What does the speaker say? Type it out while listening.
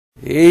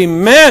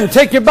Amen.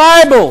 Take your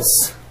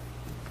Bibles.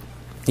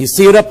 You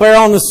see it up there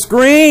on the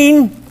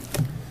screen.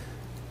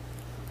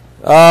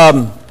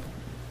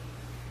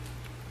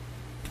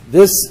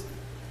 This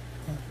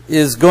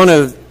is going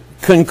to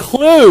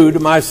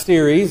conclude my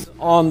series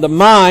on the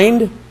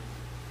mind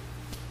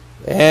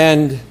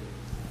and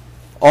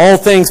all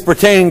things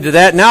pertaining to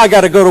that. Now I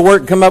got to go to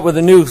work and come up with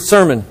a new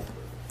sermon.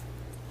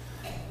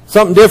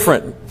 Something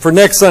different for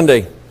next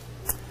Sunday.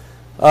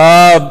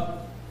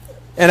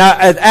 And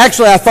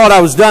I thought I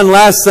was done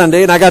last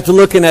Sunday, and I got to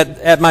looking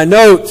at my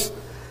notes,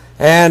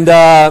 and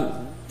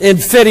in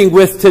fitting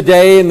with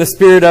today, in the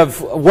spirit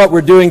of what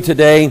we're doing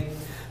today,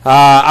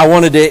 I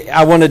wanted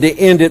to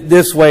end it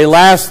this way.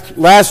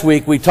 Last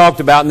week we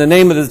talked about, and the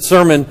name of the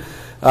sermon,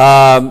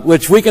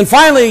 which we can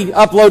finally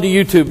upload to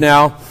YouTube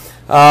now,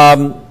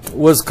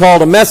 was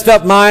called "A Messed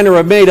Up Mind" or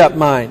 "A Made Up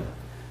Mind."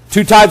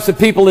 Two types of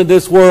people in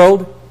this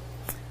world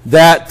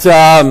that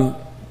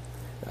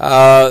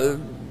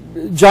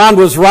John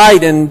was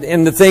right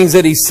in the things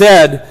that he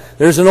said.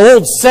 There's an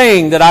old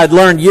saying that I'd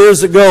learned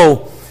years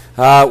ago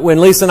when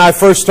Lisa and I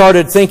first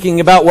started thinking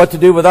about what to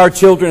do with our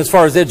children as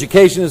far as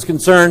education is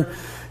concerned.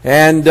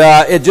 And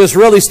it just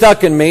really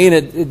stuck in me, and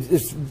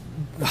it's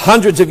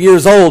hundreds of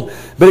years old.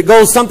 But it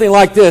goes something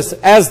like this: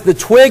 as the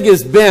twig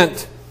is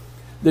bent,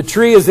 the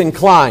tree is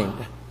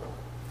inclined.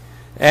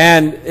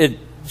 And it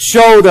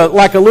showed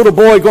like a little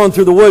boy going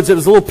through the woods. It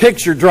was a little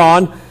picture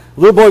drawn. A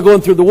little boy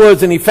going through the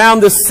woods, and he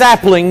found this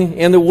sapling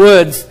in the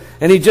woods,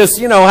 and he just,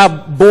 you know how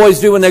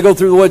boys do when they go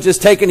through the woods,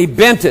 just take and he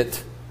bent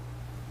it.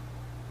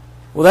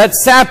 Well, that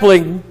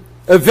sapling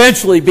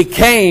eventually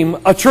became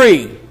a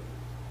tree.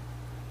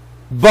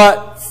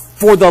 But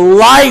for the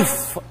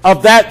life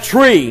of that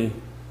tree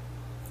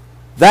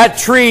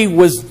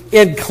was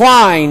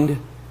inclined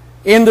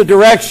in the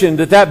direction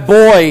that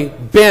boy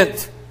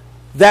bent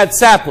that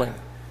sapling.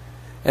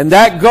 And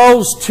that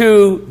goes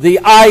to the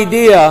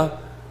idea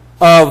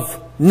of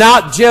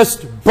not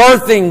just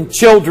birthing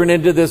children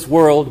into this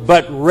world,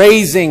 but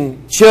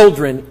raising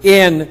children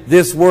in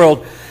this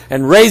world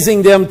and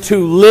raising them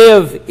to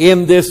live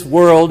in this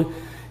world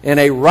in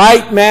a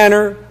right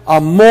manner, a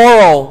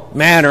moral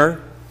manner,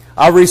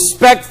 a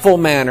respectful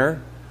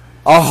manner,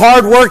 a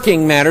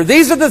hard-working manner.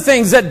 These are the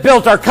things that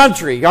built our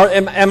country.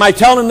 Am I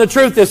telling the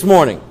truth this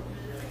morning?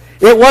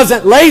 It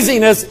wasn't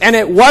laziness, and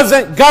it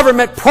wasn't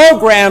government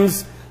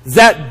programs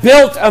that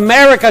built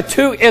America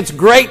to its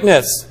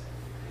greatness.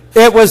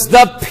 It was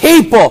the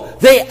people,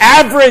 the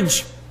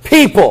average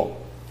people,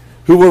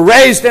 who were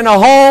raised in a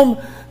home.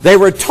 They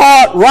were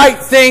taught right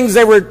things.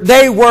 They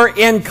were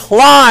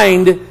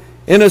inclined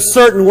in a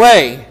certain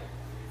way.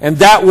 And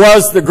that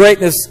was the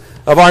greatness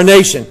of our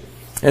nation.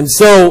 And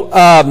so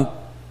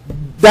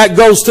that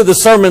goes to the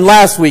sermon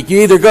last week.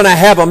 You're either going to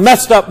have a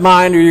messed up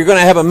mind or you're going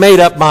to have a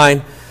made up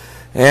mind.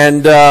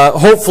 And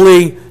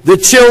hopefully the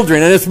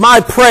children, and it's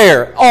my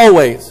prayer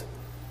always,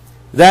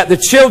 that the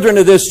children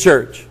of this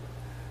church,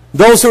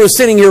 those who are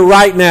sitting here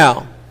right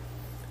now,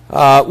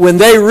 when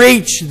they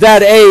reach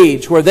that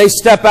age where they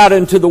step out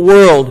into the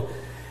world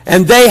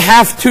and they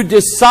have to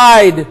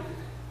decide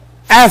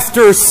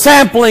after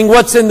sampling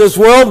what's in this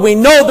world, we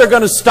know they're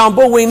going to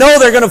stumble, we know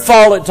they're going to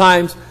fall at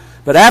times,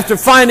 but after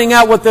finding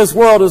out what this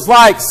world is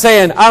like,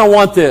 saying, I don't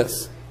want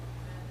this.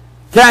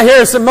 Can I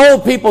hear some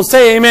old people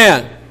say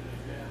amen?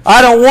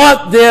 I don't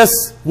want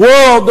this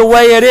world the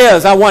way it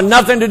is. I want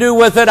nothing to do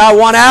with it. I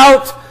want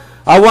out.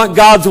 I want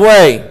God's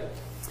way.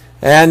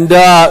 And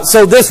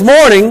so this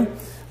morning,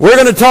 we're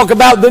going to talk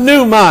about the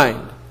new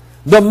mind.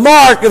 The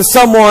mark of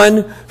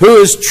someone who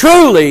is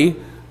truly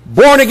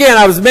born again.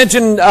 I was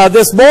mentioning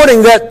this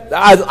morning that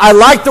I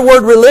like the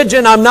word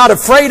religion. I'm not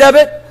afraid of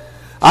it.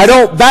 I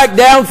don't back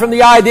down from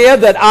the idea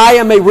that I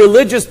am a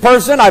religious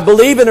person. I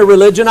believe in a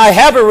religion. I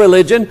have a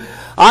religion.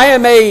 I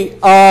am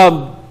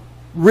a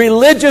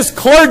religious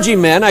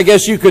clergyman, I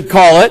guess you could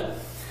call it.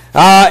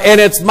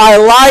 And it's my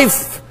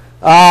life.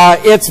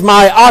 It's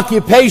my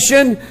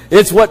occupation,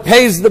 it's what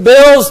pays the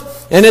bills,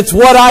 and it's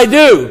what I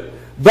do.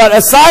 But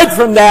aside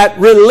from that,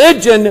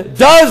 religion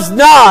does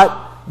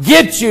not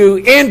get you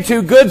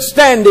into good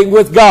standing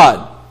with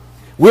God.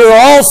 We're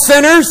all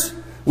sinners.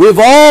 We've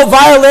all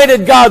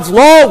violated God's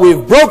law.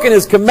 We've broken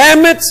His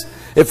commandments.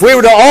 If we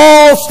were to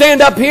all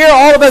stand up here,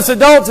 all of us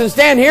adults, and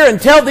stand here and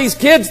tell these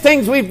kids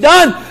things we've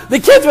done, the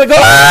kids would go,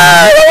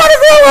 I don't want to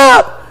grow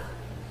up.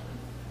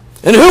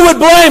 And who would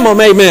blame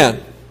them?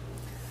 Amen.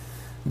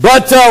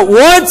 But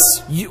once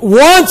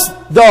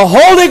the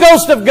Holy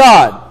Ghost of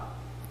God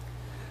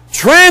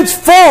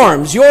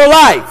transforms your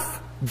life,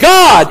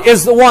 God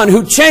is the one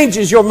who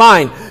changes your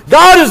mind.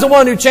 God is the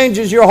one who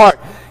changes your heart.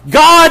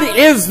 God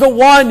is the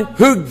one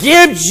who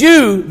gives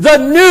you the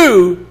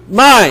new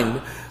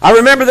mind. I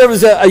remember there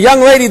was a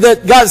young lady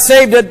that got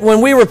saved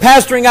when we were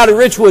pastoring out in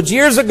Richwoods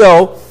years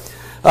ago.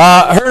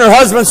 Her and her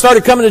husband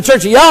started coming to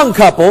church, a young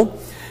couple,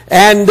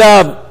 and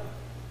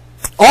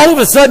all of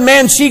a sudden,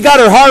 man, she got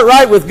her heart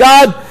right with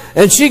God,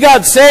 and she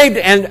got saved.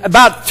 And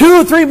about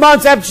 2 or 3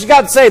 months after she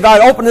got saved,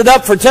 I opened it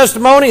up for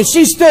testimony, and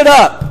she stood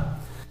up.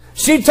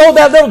 She told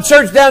that little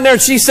church down there,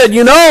 she said,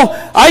 you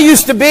know, I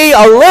used to be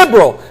a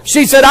liberal.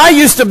 She said, I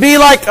used to be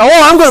like,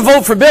 oh, I'm going to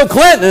vote for Bill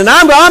Clinton, and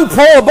I'm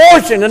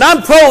pro-abortion, and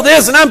I'm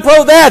pro-this, and I'm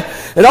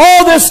pro-that, and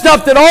all this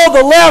stuff that all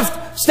the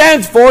left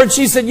stands for. And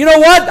she said, you know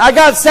what? I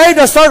got saved,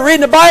 I started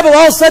reading the Bible,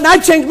 all of a sudden I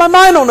changed my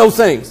mind on those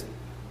things.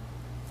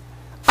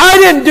 I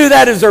didn't do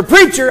that as her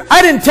preacher.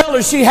 I didn't tell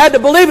her she had to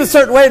believe a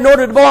certain way in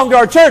order to belong to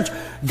our church.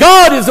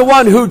 God is the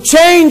one who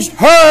changed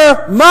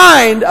her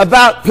mind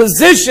about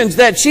positions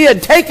that she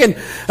had taken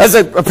as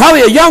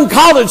probably a young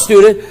college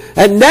student.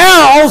 And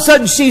now all of a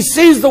sudden she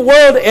sees the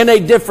world in a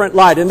different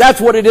light. And that's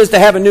what it is to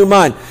have a new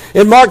mind.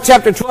 In Mark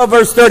chapter 12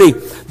 verse 30,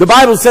 the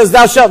Bible says,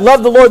 thou shalt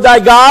love the Lord thy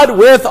God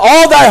with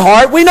all thy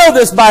heart. We know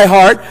this by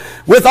heart.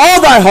 With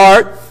all thy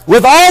heart,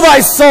 with all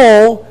thy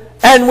soul,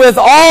 and with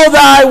all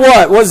thy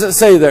what? What does it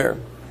say there?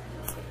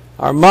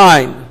 Our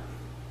mind.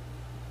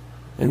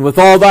 And with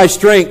all thy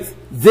strength.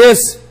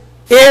 This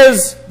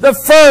is the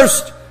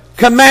first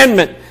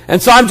commandment.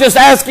 And so I'm just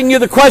asking you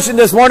the question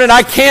this morning.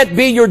 I can't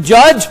be your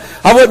judge.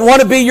 I wouldn't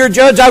want to be your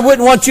judge. I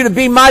wouldn't want you to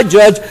be my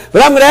judge.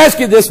 But I'm going to ask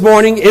you this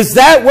morning, is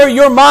that where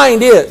your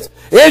mind is?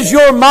 Is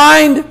your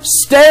mind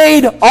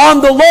stayed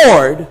on the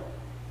Lord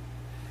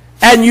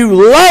and you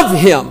love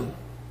Him?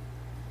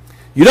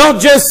 You don't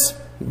just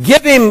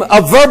give Him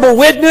a verbal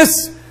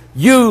witness.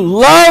 You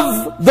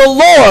love the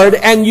Lord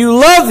and you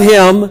love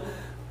Him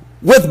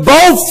with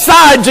both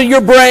sides of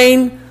your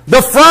brain,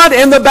 the front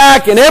and the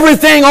back and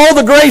everything, all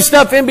the gray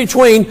stuff in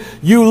between.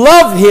 You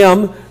love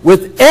Him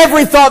with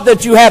every thought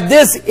that you have.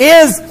 This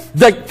is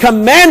the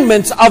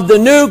commandments of the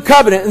new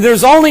covenant. And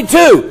there's only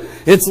two.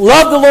 It's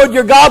love the Lord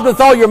your God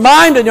with all your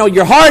mind and all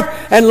your heart,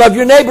 and love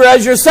your neighbor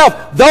as yourself.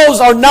 Those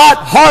are not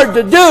hard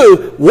to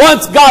do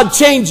once God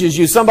changes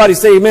you. Somebody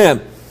say amen.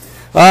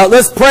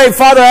 Let's pray.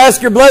 Father, I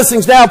ask your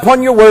blessings now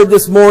upon your word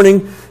this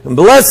morning. And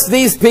bless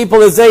these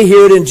people as they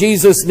hear it in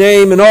Jesus'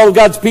 name. And all of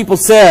God's people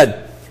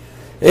said,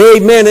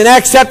 amen. In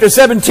Acts chapter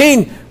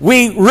 17,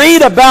 we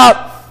read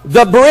about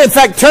the Bereans. In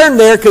fact, turn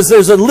there because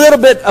there's a little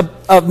bit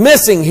of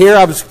missing here.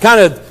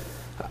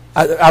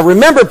 I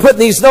remember putting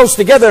these notes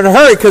together in a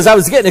hurry because I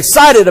was getting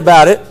excited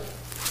about it.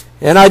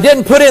 And I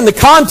didn't put in the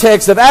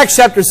context of Acts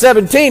chapter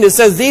 17. It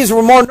says these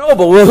were more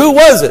noble. Well, who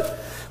was it?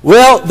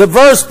 Well, the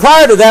verse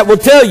prior to that will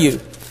tell you.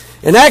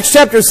 In Acts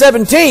chapter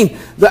 17,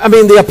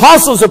 the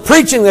apostles are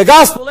preaching the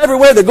gospel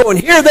everywhere. They're going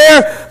here,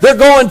 there. They're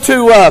going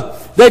to,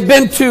 they've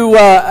been to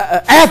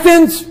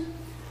Athens.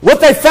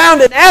 What they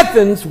found in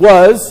Athens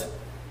was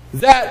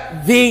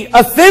that the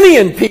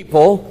Athenian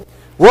people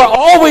were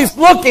always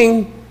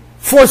looking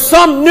for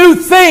some new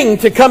thing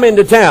to come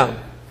into town.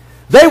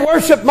 They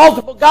worshiped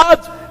multiple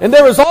gods, and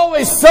there was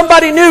always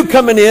somebody new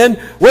coming in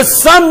with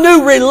some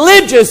new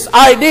religious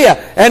idea.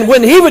 And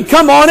when he would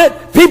come on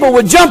it, people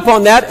would jump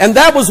on that, and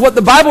that was what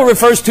the Bible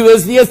refers to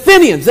as the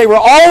Athenians. They were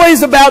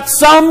always about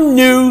some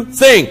new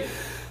thing.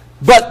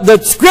 But the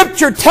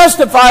Scripture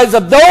testifies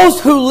of those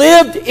who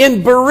lived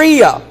in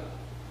Berea.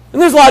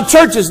 And there's a lot of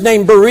churches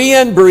named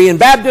Berean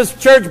Baptist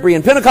Church,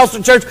 Berean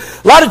Pentecostal Church.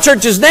 A lot of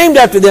churches named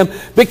after them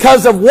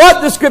because of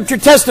what the Scripture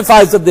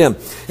testifies of them.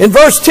 In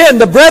verse 10,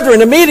 the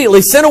brethren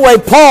immediately sent away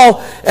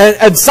Paul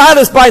and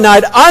Silas by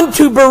night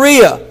unto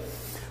Berea,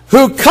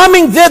 who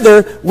coming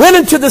thither went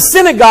into the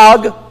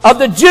synagogue of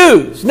the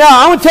Jews. Now,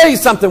 I want to tell you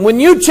something. When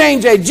you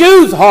change a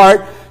Jew's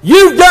heart,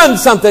 you've done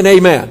something,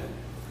 amen.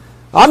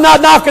 I'm not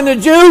knocking the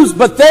Jews,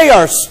 but they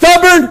are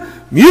stubborn,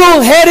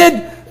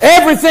 mule-headed,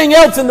 everything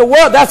else in the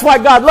world. That's why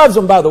God loves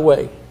them, by the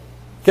way.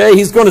 Okay,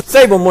 He's going to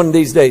save them one of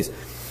these days.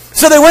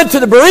 So they went to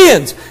the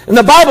Bereans. And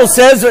the Bible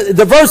says,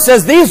 the verse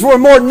says, these were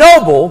more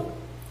noble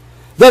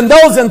than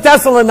those in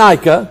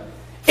Thessalonica,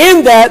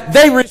 in that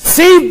they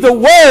received the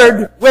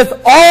word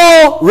with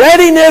all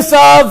readiness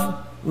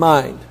of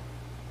mind.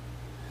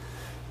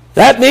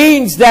 That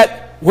means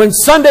that when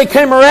Sunday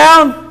came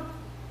around,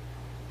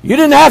 you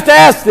didn't have to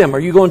ask them, are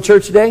you going to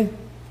church today?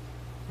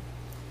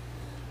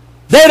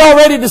 They'd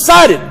already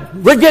decided,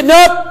 we're getting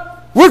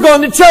up, we're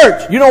going to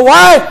church. You know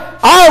why?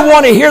 I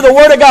want to hear the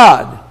Word of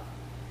God.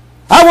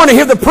 I want to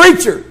hear the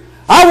preacher.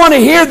 I want to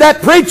hear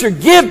that preacher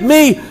give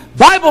me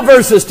Bible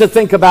verses to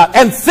think about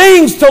and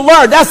things to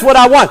learn. That's what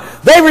I want.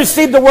 They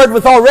received the Word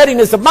with all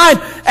readiness of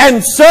mind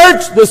and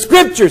searched the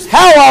Scriptures.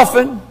 How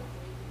often?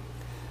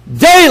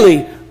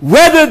 Daily.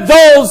 Whether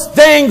those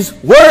things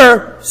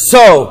were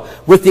so.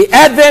 With the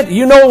advent,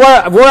 you know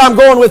where I'm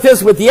going with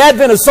this, with the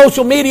advent of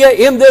social media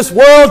in this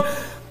world,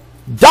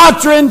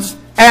 doctrines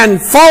and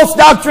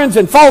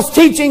false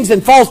teachings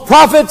and false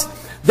prophets,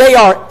 they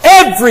are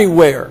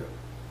everywhere.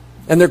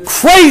 And they're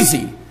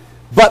crazy.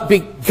 But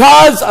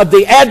because of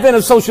the advent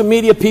of social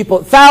media,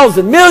 people,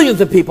 thousands,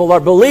 millions of people are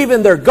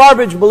believing their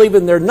garbage,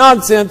 believing their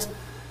nonsense.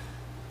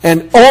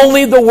 And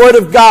only the Word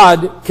of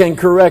God can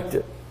correct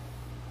it.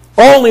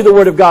 Only the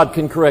Word of God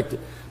can correct it.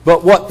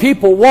 But what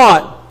people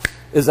want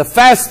is a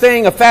fast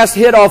thing, a fast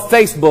hit off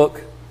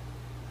Facebook.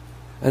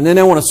 And then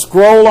they want to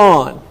scroll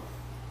on.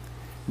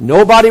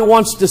 Nobody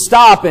wants to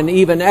stop and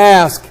even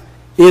ask,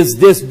 is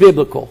this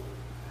biblical?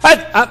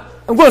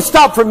 I'm going to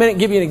stop for a minute and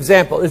give you an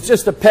example. It's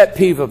just a pet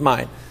peeve of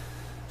mine.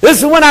 This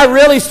is when I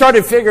really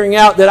started figuring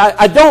out that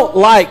I don't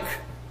like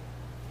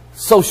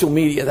social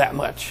media that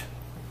much.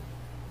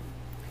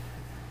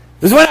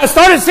 This is when I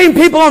started seeing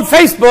people on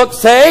Facebook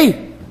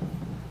say,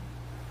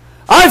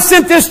 I've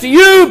sent this to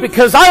you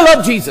because I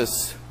love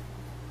Jesus.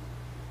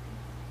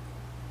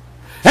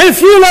 And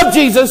if you love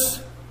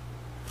Jesus,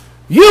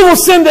 you will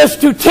send this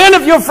to 10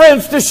 of your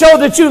friends to show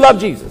that you love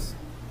Jesus.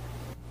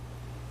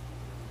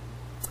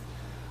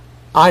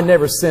 I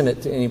never sent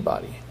it to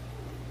anybody.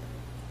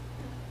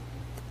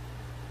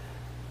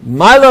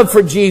 My love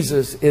for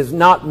Jesus is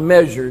not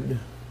measured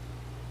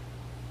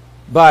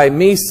by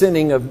me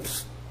sending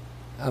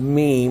a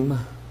meme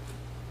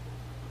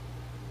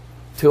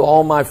to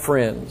all my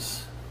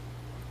friends.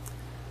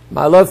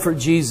 My love for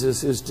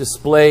Jesus is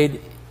displayed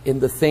in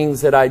the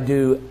things that I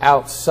do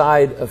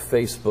outside of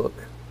Facebook.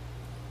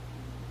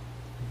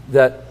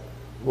 That,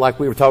 like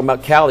we were talking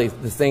about Callie,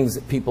 the things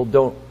that people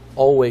don't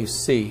always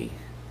see.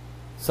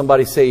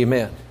 Somebody say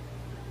amen.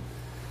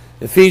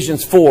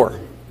 Ephesians 4.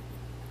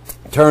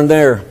 Turn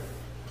there.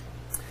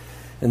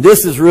 And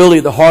this is really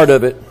the heart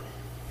of it.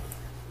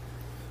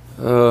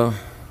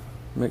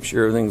 Make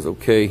sure everything's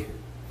okay.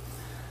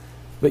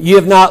 But ye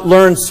have not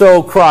learned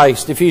so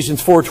Christ,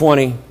 Ephesians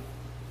 4:20.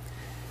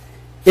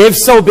 If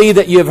so be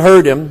that ye have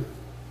heard Him.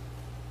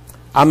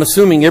 I'm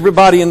assuming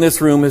everybody in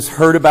this room has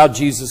heard about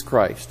Jesus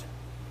Christ.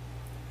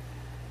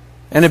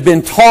 And have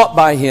been taught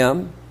by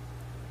Him.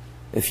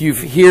 If you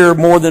hear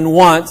more than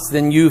once,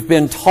 then you've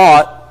been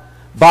taught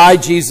by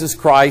Jesus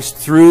Christ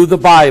through the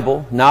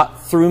Bible.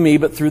 Not through me,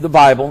 but through the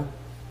Bible.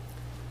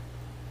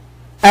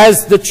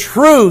 As the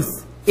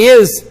truth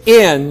is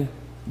in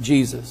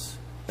Jesus.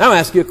 Now I'm going to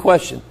ask you a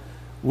question.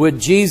 Would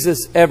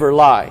Jesus ever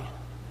lie?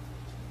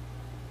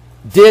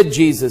 Did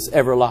Jesus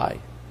ever lie?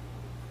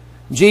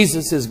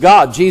 Jesus is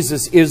God.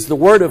 Jesus is the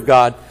Word of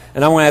God.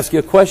 And I want to ask you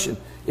a question.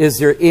 Is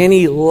there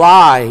any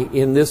lie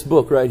in this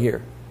book right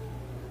here?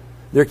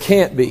 There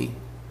can't be.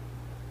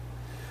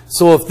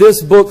 So if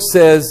this book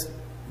says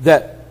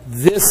that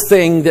this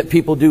thing that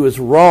people do is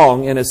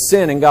wrong and a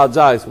sin in God's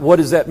eyes, what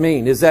does that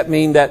mean? Does that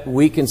mean that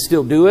we can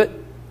still do it?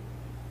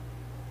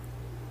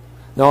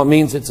 No, it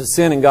means it's a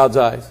sin in God's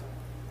eyes.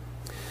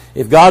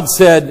 If God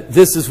said,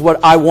 this is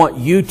what I want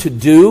you to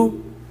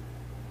do,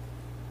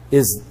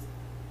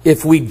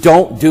 if we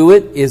don't do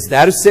it, is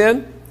that a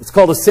sin? It's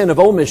called a sin of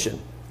omission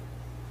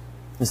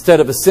instead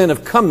of a sin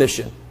of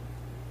commission.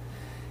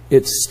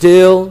 It's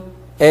still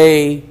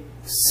a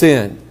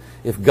sin.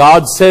 If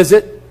God says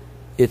it,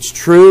 it's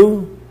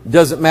true.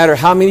 Doesn't matter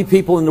how many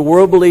people in the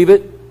world believe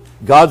it.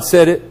 God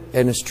said it,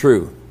 and it's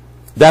true.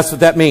 That's what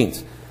that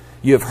means.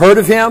 You have heard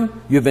of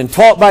Him. You've been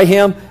taught by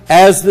Him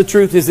as the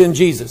truth is in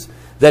Jesus.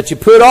 That you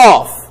put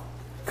off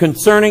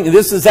concerning,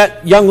 this is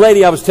that young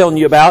lady I was telling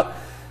you about.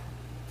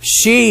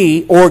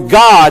 She, or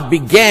God,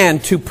 began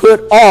to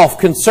put off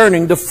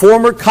concerning the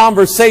former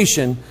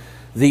conversation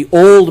the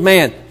old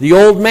man. The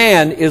old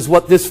man is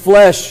what this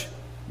flesh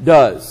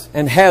does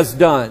and has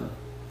done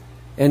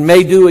and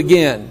may do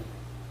again.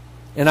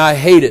 And I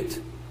hate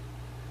it.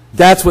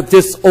 That's what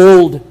this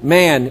old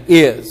man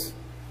is.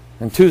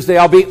 And Tuesday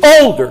I'll be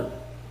older.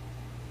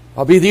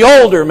 I'll be the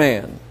older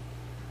man.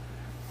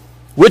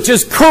 Which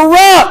is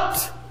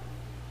corrupt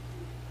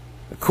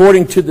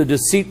according to the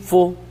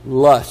deceitful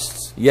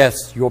lusts.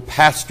 Yes, your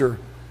pastor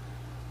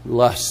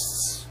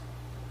lusts.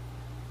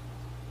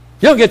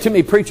 You don't get too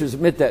many preachers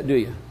admit that, do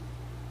you?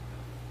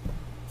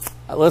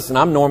 Listen,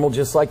 I'm normal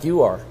just like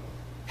you are.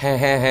 Ha,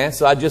 ha, ha.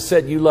 So I just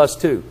said you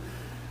lust too.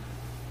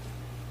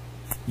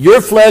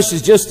 Your flesh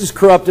is just as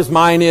corrupt as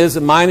mine is,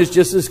 and mine is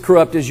just as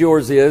corrupt as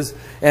yours is.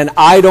 And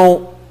I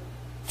don't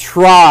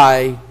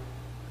try,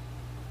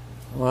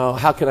 well,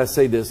 how can I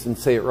say this and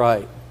say it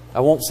right? I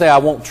won't say I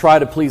won't try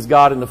to please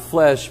God in the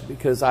flesh,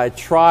 because I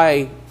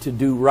try to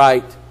do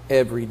right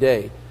every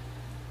day.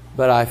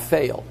 But I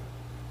fail.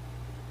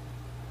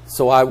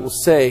 So I will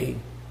say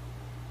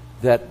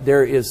that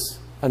there is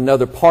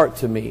another part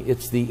to me.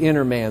 It's the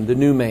inner man, the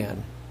new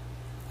man.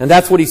 And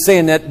that's what he's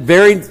saying, that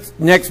very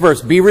next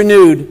verse. Be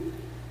renewed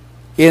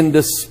in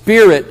the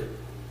spirit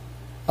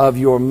of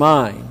your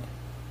mind.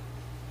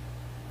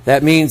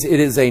 That means it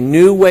is a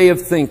new way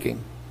of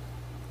thinking.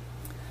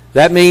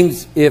 That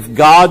means if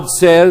God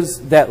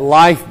says that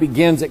life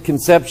begins at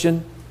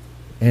conception,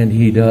 and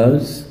He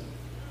does.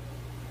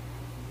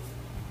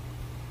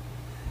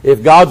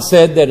 If God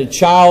said that a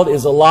child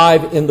is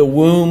alive in the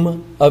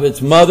womb of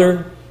its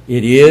mother,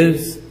 it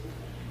is.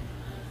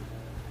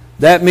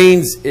 That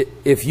means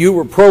if you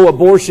were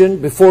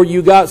pro-abortion before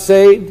you got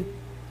saved,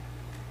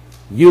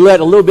 you let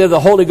a little bit of the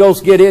Holy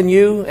Ghost get in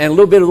you and a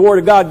little bit of the Word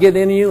of God get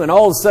in you, and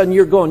all of a sudden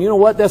you're going, you know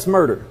what? That's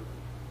murder.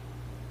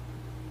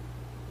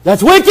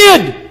 That's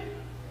wicked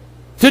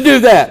to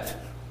do that.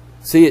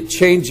 See, it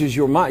changes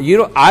your mind.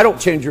 I don't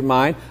change your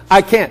mind.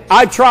 I can't.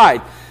 I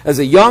tried. As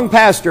a young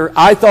pastor,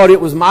 I thought it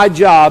was my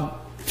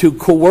job to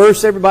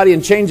coerce everybody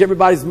and change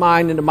everybody's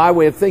mind into my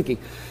way of thinking.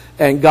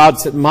 And God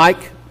said,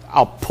 Mike,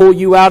 I'll pull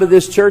you out of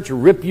this church,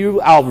 rip you,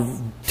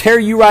 I'll tear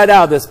you right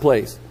out of this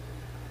place.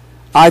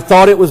 I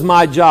thought it was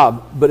my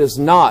job, but it's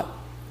not.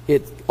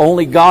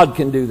 Only God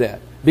can do that.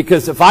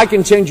 Because if I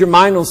can change your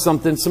mind on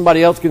something,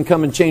 somebody else can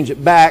come and change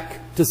it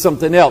back to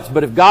something else.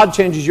 But if God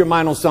changes your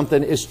mind on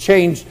something, it's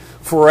changed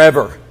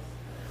forever.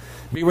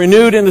 Be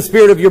renewed in the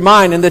spirit of your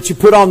mind, and that you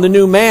put on the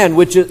new man,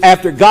 which is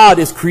after God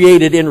is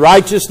created in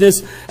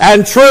righteousness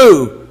and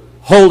true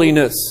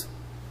holiness.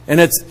 And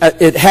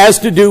it has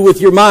to do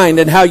with your mind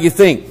and how you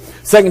think.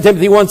 2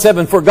 Timothy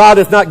 1:7, for God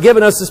hath not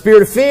given us the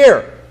spirit of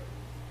fear.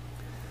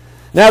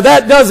 Now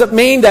that doesn't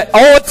mean that,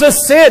 oh, it's a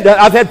sin.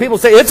 I've had people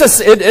say, it's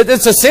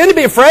a sin to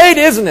be afraid,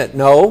 isn't it?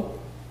 No.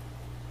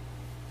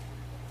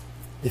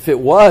 If it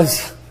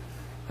was,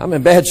 I'm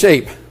in bad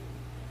shape.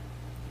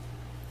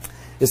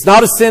 It's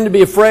not a sin to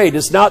be afraid.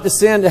 It's not the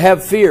sin to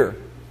have fear.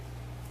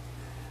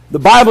 The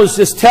Bible is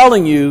just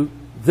telling you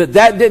that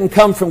that didn't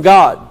come from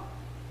God.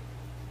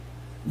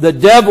 The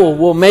devil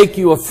will make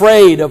you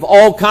afraid of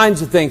all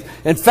kinds of things.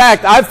 In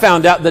fact, I've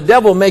found out the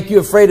devil will make you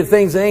afraid of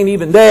things that ain't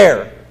even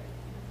there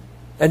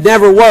and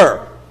never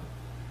were.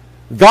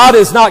 God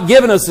has not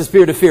given us the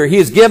spirit of fear. He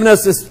has given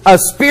us a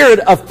spirit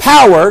of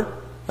power.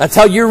 That's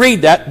how you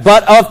read that.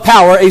 But of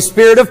power, a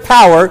spirit of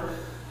power.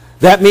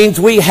 That means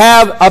we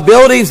have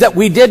abilities that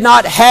we did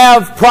not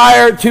have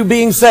prior to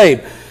being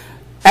saved.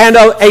 And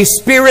a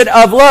spirit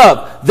of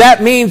love.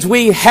 That means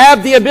we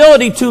have the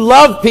ability to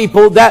love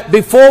people that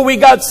before we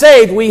got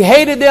saved, we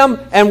hated them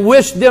and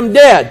wished them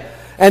dead.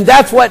 And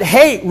that's what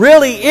hate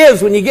really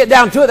is when you get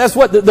down to it. That's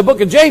what the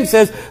book of James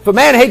says. If a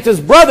man hates his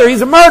brother,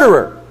 he's a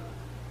murderer.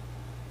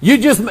 You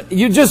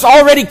just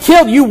already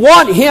killed. You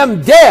want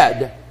him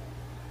dead.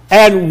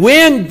 And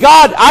when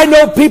God, I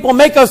know people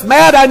make us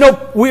mad. I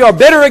know we are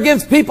bitter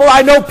against people.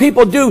 I know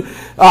people do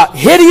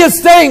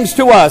hideous things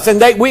to us.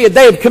 And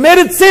they have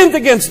committed sins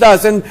against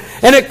us. And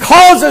it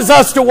causes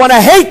us to want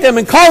to hate them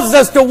and causes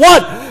us to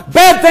want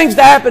bad things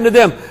to happen to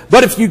them.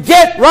 But if you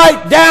get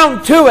right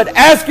down to it,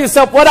 ask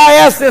yourself what I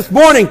asked this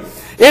morning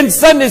in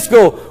Sunday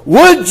school.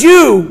 Would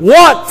you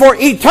want for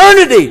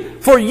eternity,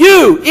 for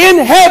you in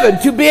heaven,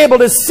 to be able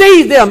to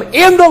see them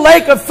in the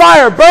lake of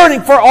fire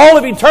burning for all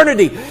of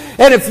eternity?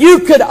 And if you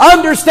could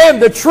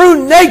understand the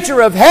true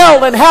nature of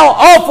hell and how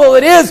awful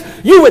it is,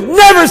 you would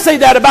never say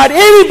that about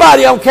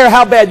anybody. I don't care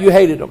how bad you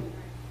hated them.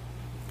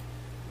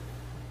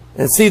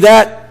 And see,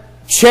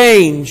 that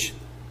change,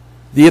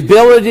 the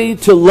ability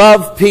to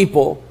love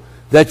people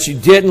that you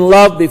didn't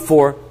love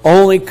before,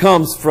 only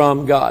comes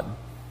from God.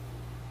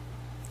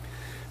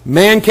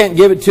 Man can't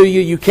give it to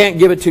you. You can't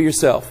give it to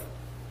yourself.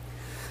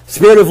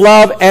 Spirit of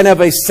love and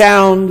of a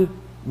sound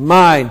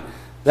mind.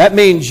 That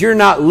means you're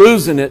not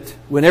losing it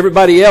when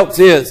everybody else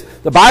is.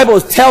 The Bible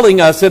is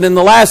telling us that in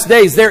the last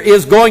days there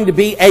is going to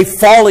be a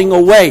falling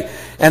away.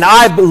 And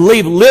I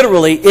believe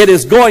literally it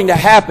is going to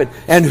happen.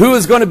 And who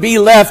is going to be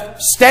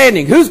left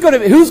standing? Who's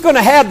going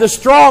to have the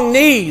strong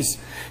knees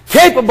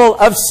capable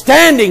of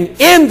standing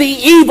in the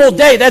evil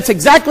day? That's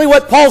exactly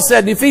what Paul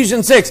said in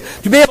Ephesians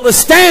 6. To be able to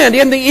stand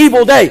in the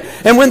evil day.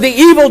 And when the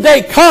evil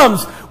day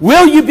comes,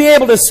 will you be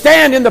able to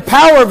stand in the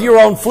power of your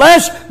own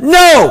flesh?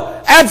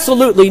 No,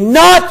 absolutely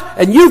not.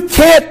 And you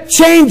can't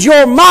change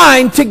your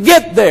mind to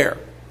get there.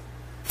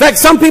 In fact,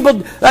 some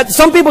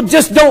people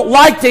just don't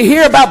like to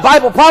hear about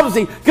Bible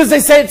prophecy because they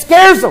say it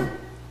scares them.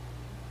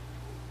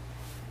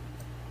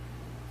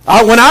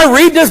 When I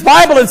read this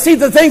Bible and see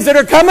the things that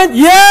are coming,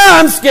 yeah,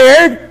 I'm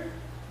scared.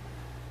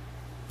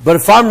 But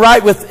if I'm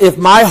right with, if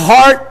my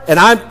heart, and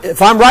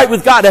if I'm right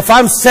with God, if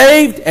I'm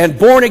saved and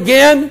born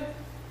again,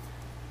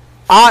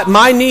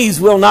 my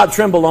knees will not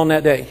tremble on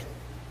that day.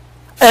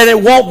 And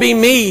it won't be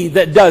me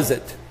that does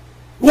it.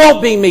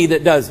 Won't be me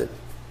that does it.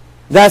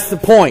 That's the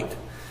point.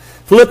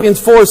 Philippians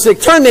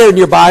 4:6. Turn there in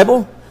your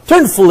Bible.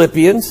 Turn to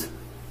Philippians.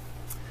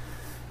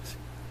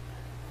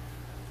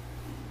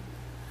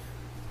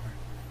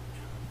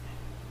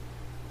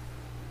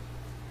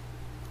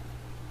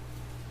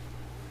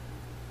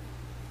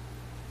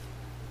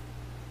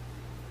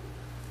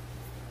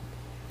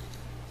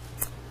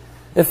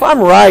 If I'm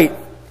right,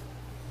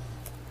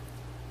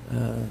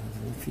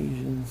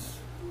 Ephesians,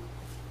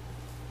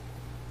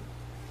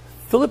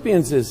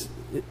 Philippians is,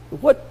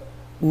 what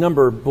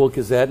number book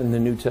is that in the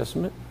New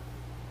Testament?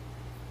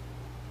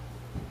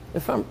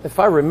 If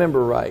I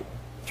remember right,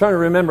 I'm trying to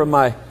remember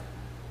my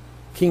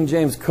King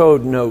James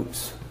Code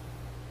notes.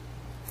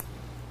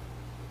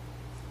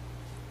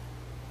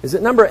 Is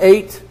it number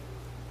 8?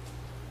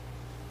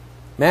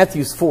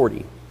 Matthew's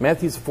 40.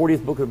 Matthew's the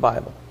 40th book of the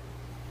Bible.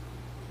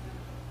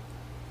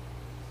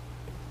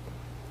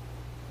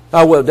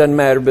 Oh, well, it doesn't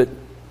matter, but...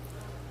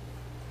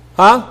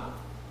 Huh?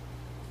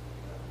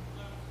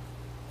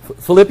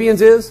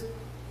 Philippians is?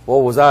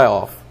 Well, was I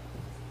off?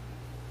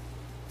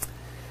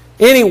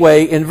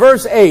 Anyway, in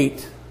verse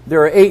 8,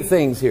 there are 8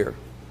 things here.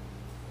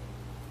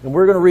 And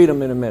we're going to read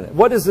them in a minute.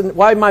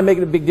 Why am I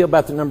making a big deal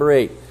about the number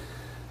 8?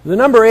 The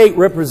number 8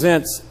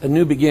 represents a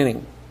new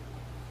beginning.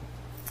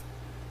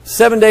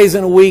 7 days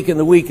in a week, and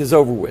the week is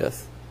over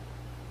with.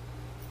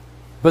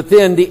 But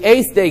then the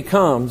 8th day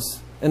comes,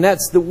 and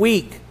that's the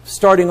week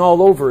starting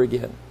all over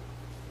again.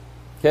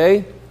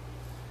 Okay?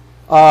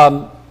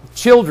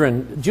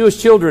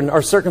 Jewish children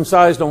are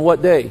circumcised on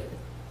what day?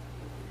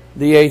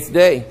 The 8th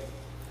day.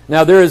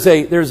 Now there's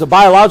a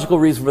biological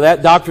reason for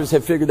that. Doctors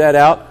have figured that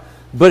out.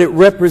 But it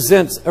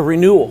represents a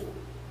renewal.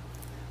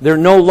 They're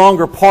no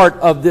longer part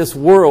of this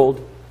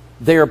world.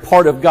 They are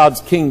part of God's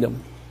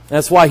kingdom.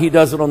 That's why He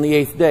does it on the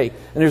 8th day.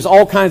 And there's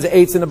all kinds of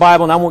 8s in the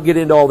Bible, and I won't get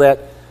into all that.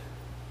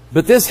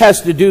 But this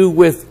has to do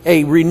with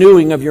a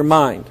renewing of your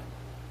mind.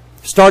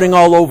 Starting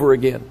all over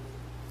again.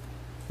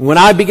 When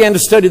I began to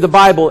study the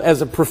Bible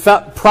as a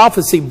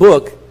prophecy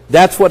book,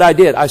 that's what I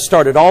did. I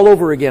started all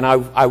over again.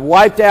 I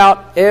wiped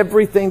out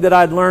everything that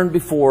I'd learned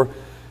before.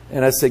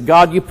 And I said,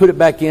 God, you put it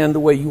back in the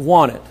way you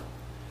want it.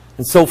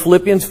 And so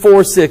Philippians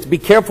 4:6, be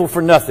careful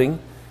for nothing.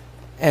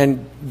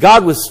 And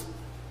God was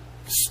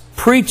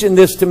preaching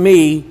this to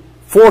me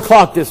 4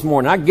 o'clock this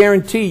morning. I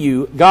guarantee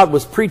you, God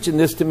was preaching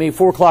this to me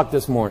 4 o'clock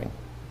this morning.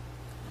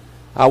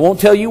 I won't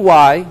tell you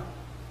why.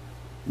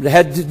 It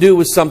had to do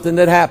with something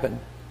that happened.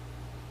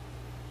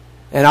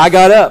 And I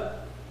got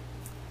up.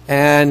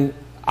 And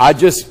God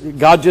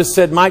just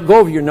said, Mike, go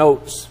over your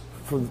notes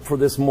for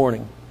this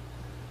morning.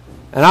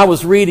 And I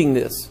was reading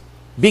this.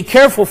 Be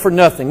careful for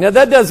nothing. Now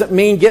that doesn't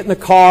mean get in the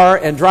car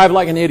and drive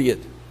like an idiot.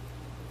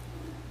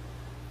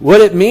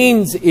 What it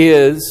means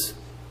is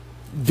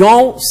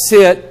don't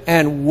sit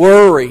and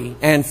worry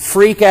and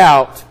freak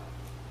out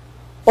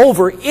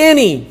over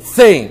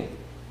anything.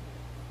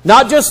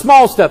 Not just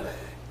small stuff.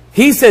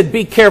 He said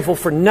be careful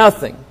for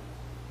nothing.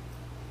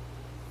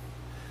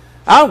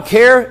 I don't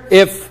care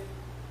if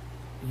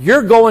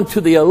you're going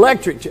to the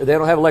electric chair. They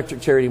don't have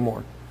electric chair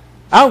anymore.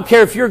 I don't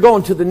care if you're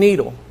going to the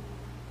needle.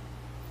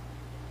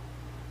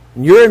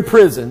 And you're in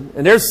prison.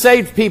 And there's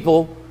saved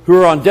people who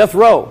are on death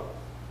row.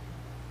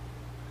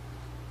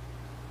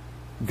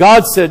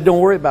 God said,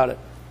 don't worry about it.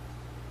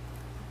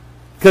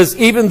 Because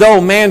even though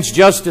man's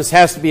justice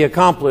has to be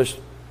accomplished,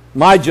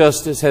 my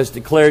justice has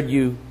declared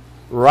you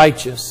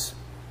righteous.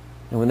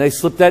 And when they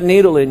slip that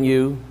needle in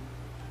you,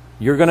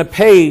 you're going to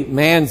pay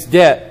man's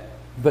debt.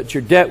 But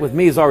your debt with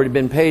me has already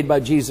been paid by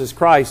Jesus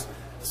Christ.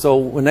 So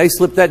when they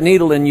slip that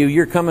needle in you,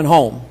 you're coming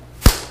home.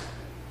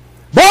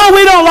 Boy,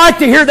 we don't like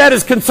to hear that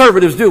as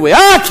conservatives, do we?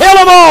 Ah, kill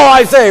them all,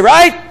 I say,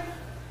 right?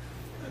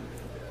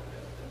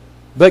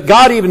 But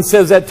God even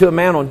says that to a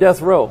man on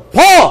death row.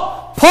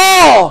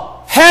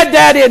 Paul had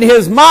that in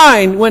his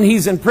mind when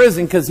he's in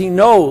prison because he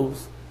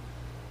knows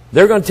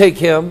they're going to take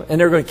him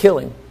and they're going to kill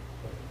him.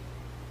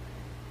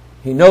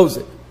 He knows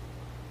it.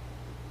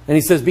 And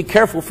he says, be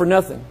careful for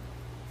nothing.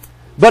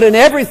 But in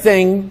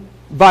everything,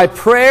 by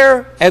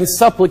prayer and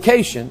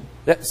supplication,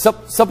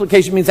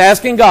 supplication means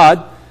asking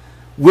God,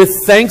 with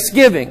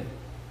thanksgiving,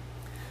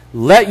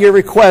 let your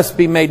requests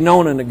be made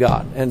known unto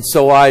God. And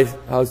so I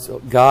was,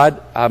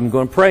 God, I'm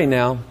going to pray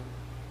now.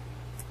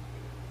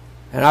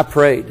 And I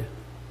prayed.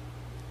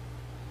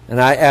 And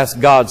I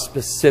asked God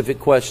specific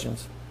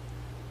questions.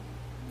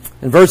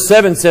 And verse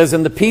 7 says,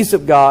 and the peace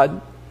of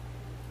God,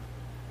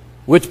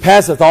 which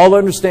passeth all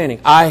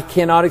understanding. I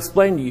cannot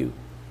explain to you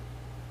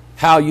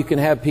how you can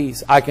have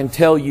peace. I can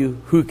tell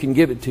you who can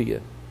give it to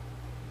you.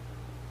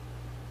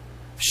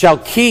 Shall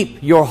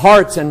keep your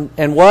hearts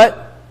and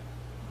what?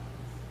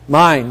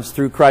 Minds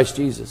through Christ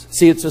Jesus.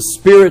 See, it's a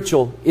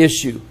spiritual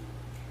issue.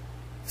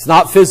 It's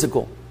not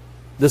physical.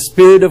 The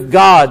Spirit of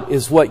God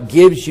is what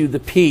gives you the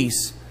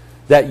peace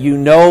that you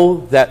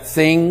know that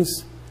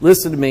things,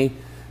 listen to me,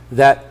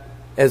 that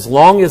as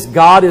long as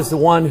God is the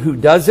one who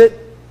does it,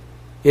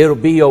 it'll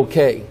be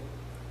okay.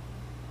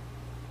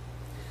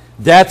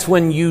 That's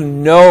when you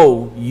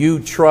know you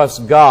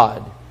trust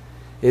God.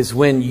 Is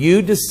when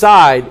you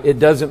decide it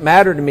doesn't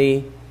matter to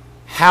me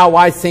how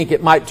I think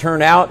it might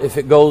turn out. If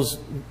it goes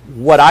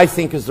what I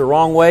think is the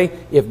wrong way,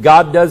 if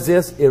God does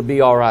this, it'll be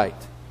all right.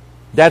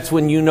 That's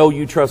when you know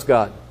you trust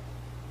God.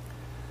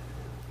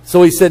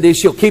 So he said,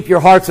 shall keep your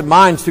hearts and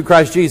minds through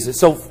Christ Jesus.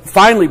 So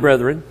finally,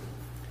 brethren,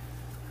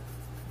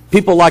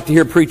 people like to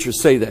hear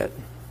preachers say that.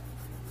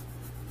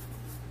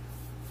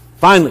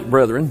 Finally,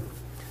 brethren,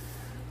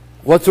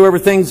 whatsoever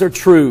things are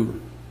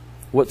true,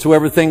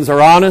 whatsoever things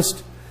are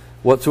honest,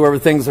 whatsoever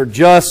things are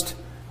just,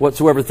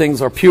 whatsoever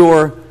things are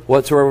pure,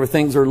 whatsoever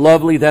things are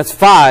lovely, that's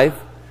 5.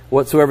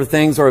 Whatsoever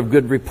things are of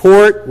good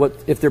report,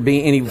 if there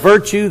be any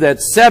virtue,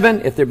 that's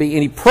 7. If there be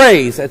any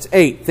praise, that's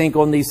 8. Think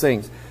on these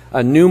things.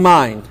 A new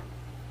mind.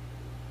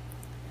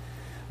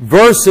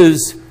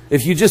 Versus,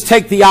 if you just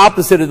take the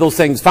opposite of those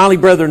things, finally,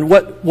 brethren,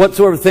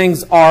 whatsoever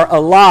things are a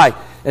lie.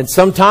 And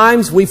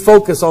sometimes we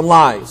focus on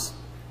lies.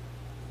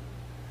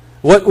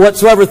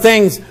 Whatsoever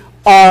things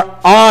are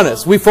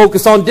honest, we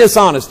focus on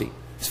dishonesty.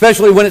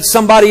 Especially when it's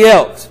somebody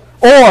else.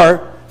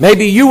 Or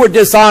maybe you were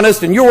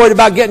dishonest and you're worried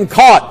about getting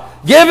caught.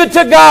 Give it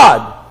to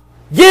God.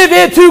 Give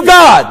it to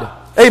God.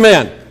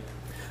 Amen.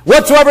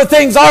 Whatsoever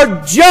things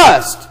are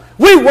just,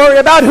 we worry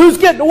about who's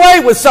getting away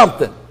with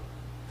something.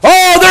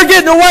 Oh, they're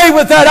getting away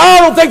with that.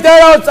 I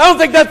don't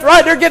think that's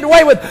right. They're getting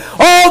away with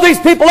all these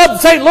people up in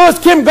St. Louis.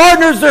 Kim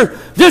Gardner's their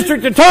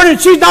district attorney.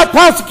 She's not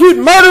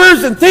prosecuting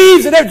murderers and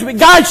thieves. And every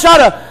guy shot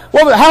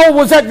how old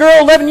was that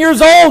girl? 11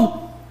 years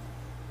old?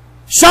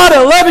 Shot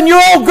an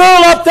 11-year-old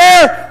girl up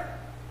there.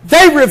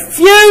 They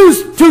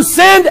refused to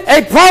send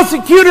a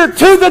prosecutor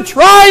to the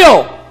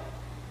trial.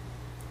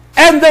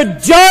 And the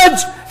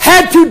judge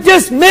had to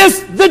dismiss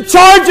the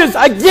charges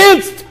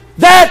against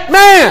that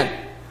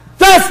man.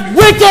 That's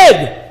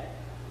wicked.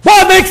 Boy,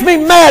 it makes me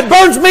mad,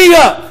 burns me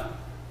up.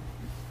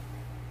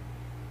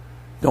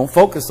 Don't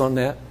focus on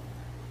that.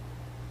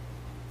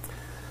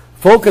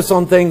 Focus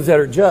on things that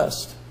are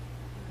just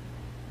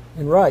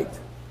and right.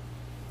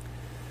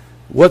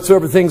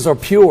 Whatsoever things are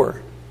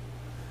pure.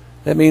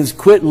 That means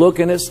quit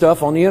looking at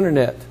stuff on the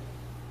internet.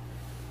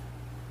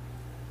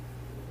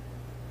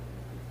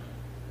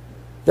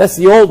 That's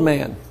the old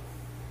man.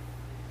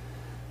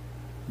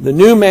 The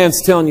new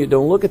man's telling you,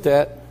 don't look at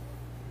that.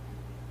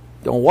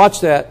 Don't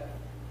watch that.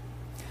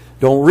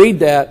 Don't read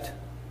that.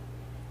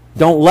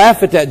 Don't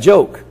laugh at that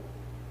joke.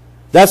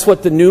 That's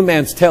what the new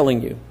man's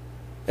telling you.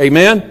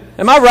 Amen?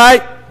 Am I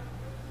right?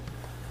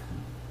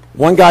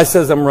 One guy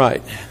says I'm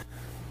right.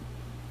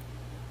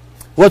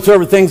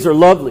 Whatsoever things are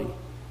lovely.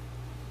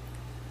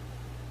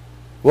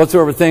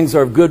 Whatsoever things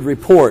are of good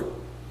report.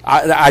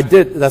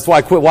 That's why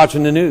I quit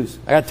watching the news.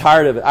 I got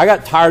tired of it. I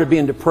got tired of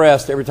being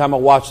depressed every time I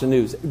watched the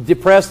news.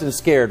 Depressed and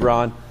scared,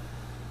 Ron.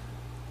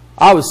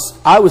 I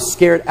was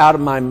scared out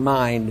of my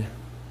mind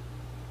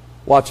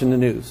watching the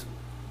news.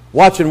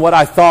 Watching what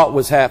I thought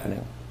was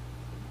happening.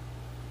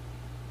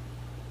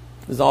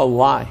 It was all a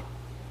lie.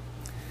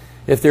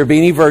 If there be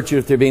any virtue,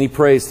 if there be any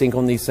praise, think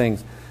on these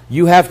things.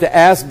 You have to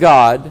ask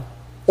God,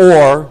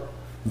 or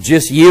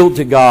just yield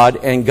to God,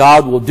 and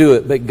God will do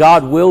it. But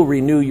God will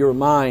renew your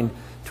mind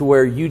to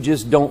where you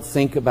just don't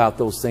think about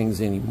those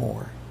things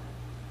anymore.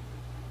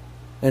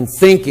 And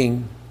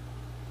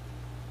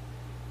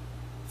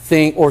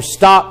or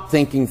stop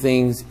thinking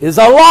things is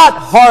a lot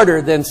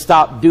harder than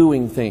stop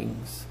doing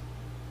things.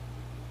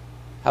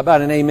 How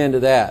about an amen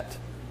to that?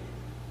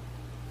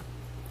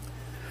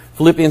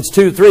 Philippians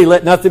 2:3,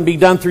 let nothing be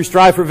done through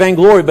strife or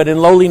vainglory, but in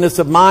lowliness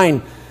of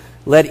mind,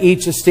 let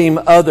each esteem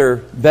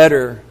other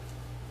better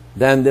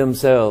than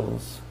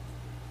themselves.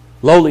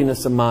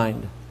 Lowliness of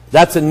mind.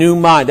 That's a new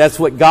mind. That's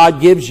what God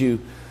gives you.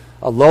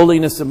 A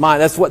lowliness of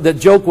mind. That's what the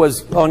joke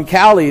was on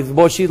Callie.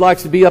 Boy, she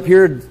likes to be up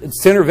here at the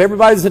center of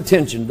everybody's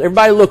attention.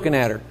 Everybody looking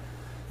at her.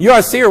 You ought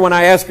to see her when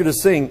I ask her to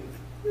sing.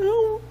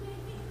 No.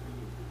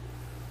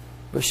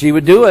 But she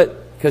would do it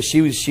because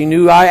she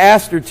knew I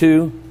asked her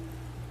to.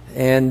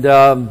 And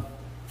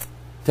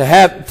to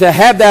have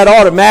that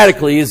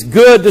automatically is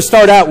good to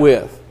start out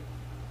with.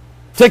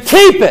 To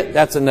keep it,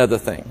 that's another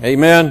thing.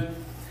 Amen.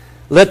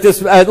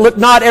 Look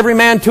not every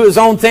man to his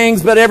own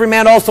things, but every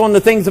man also on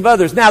the things of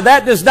others. Now,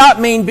 that does not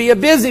mean be a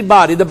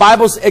busybody. The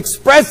Bible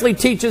expressly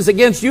teaches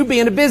against you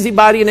being a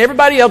busybody in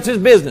everybody else's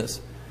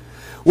business.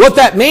 What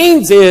that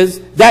means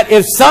is that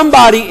if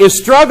somebody is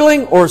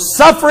struggling or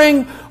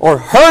suffering or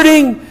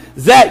hurting,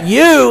 that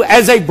you,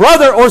 as a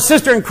brother or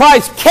sister in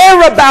Christ,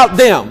 care about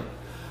them.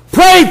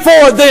 Pray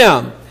for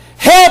them.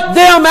 Help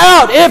them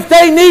out if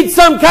they need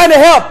some kind of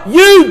help.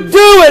 You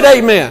do it,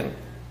 amen.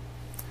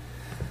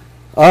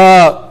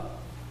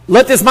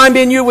 Let this mind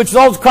be in you, which is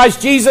also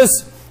Christ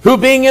Jesus, who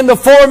being in the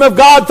form of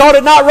God, thought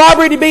it not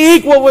robbery to be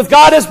equal with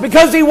God, is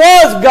because He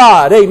was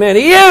God. Amen.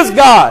 He is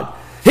God.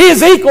 He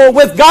is equal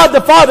with God the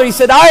Father. He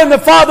said, I and the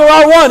Father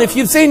are one. If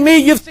you've seen me,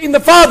 you've seen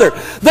the Father.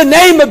 The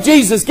name of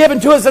Jesus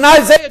given to us in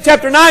Isaiah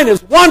chapter 9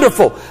 is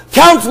Wonderful,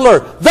 Counselor,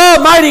 the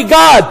Mighty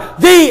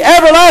God, the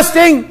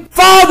Everlasting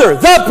Father,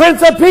 the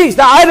Prince of Peace.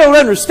 Now, I don't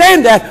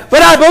understand that,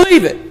 but I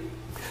believe it.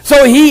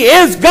 So He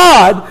is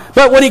God,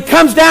 but when He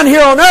comes down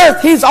here on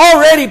earth, He's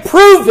already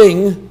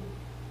proving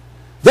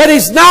that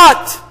He's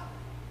not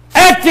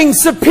acting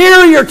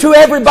superior to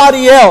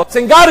everybody else.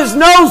 And God is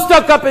no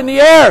stuck up in the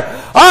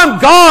air.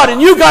 I'm God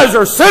and you guys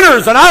are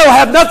sinners and I will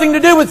have nothing to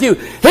do with you.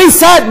 He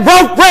sat and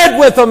broke bread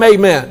with them,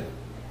 amen.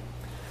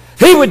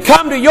 He would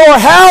come to your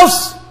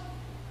house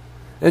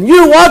and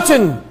you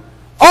watching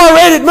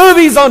R-rated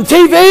movies on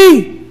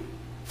TV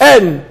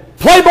and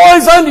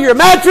Playboys under your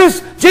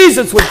mattress.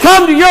 Jesus would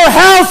come to your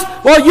house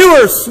while you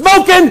were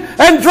smoking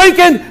and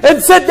drinking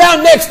and sit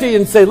down next to you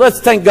and say, let's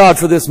thank God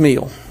for this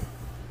meal.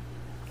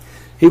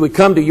 He would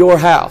come to your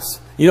house.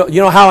 You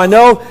know how I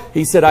know?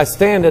 He said, I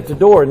stand at the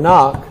door and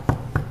knock.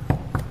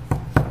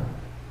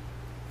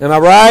 Am I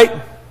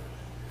right?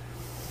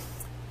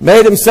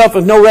 Made Himself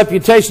of no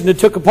reputation, and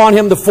took upon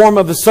Him the form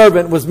of a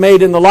servant, was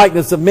made in the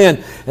likeness of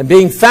men. And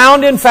being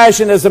found in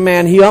fashion as a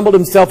man, He humbled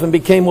Himself and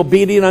became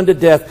obedient unto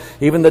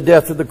death, even the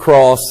death of the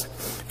cross.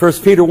 1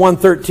 Peter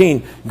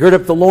 1:13, gird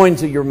up the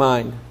loins of your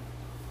mind.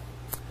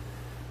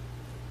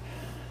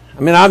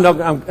 I mean, I'm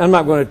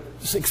not going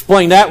to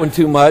explain that one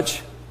too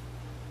much.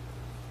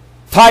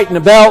 Tighten the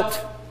belt.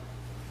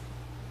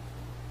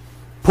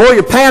 Pull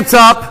your pants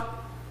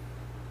up.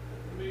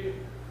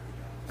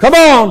 Come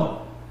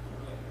on.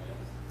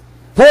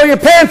 Pull your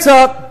pants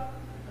up.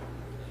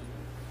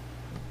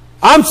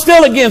 I'm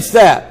still against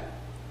that.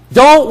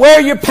 Don't wear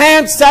your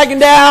pants sagging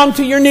down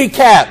to your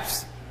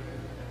kneecaps.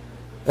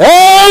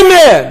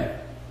 Amen.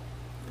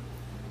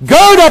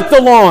 Gird up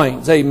the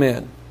loins.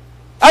 Amen.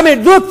 I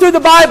mean, look through the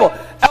Bible.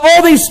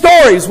 All these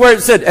stories where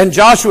it said, and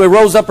Joshua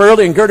rose up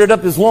early and girded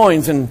up his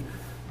loins. And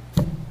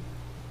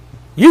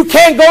you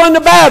can't go into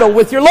battle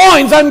with your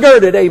loins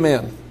ungirded.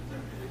 Amen.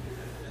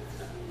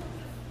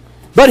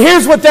 But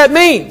here's what that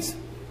means.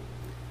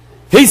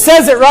 He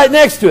says it right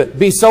next to it.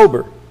 Be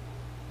sober.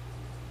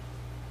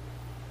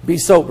 Be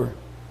sober.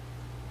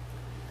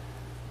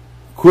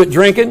 Quit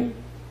drinking.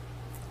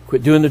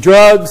 Quit doing the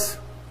drugs.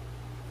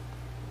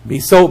 Be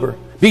sober.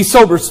 Be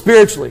sober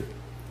spiritually.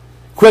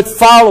 Quit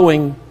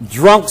following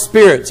drunk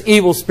spirits,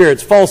 evil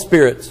spirits, false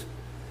spirits.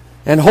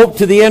 And hope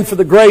to the end for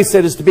the grace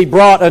that is to be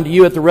brought unto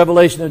you at the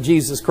revelation of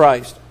Jesus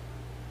Christ.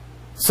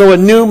 So a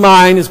new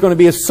mind is going to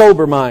be a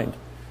sober mind.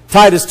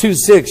 Titus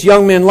 2:6,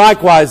 young men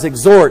likewise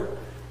exhort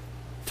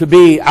to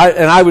be,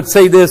 and I would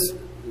say this,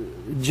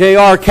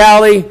 J.R.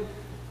 Calley,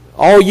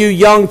 all you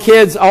young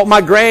kids, all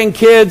my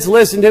grandkids,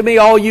 listen to me.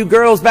 All you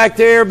girls back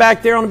there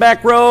on the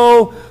back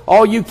row,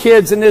 all you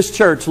kids in this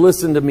church,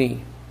 listen to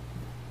me.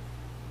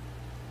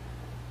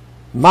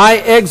 My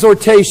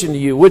exhortation to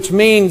you, which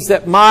means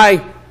that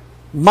my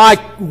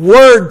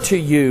word to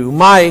you,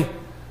 my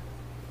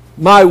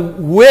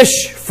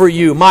wish for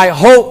you, my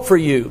hope for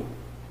you,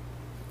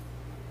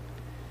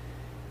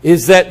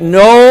 is that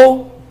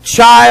no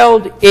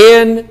child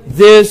in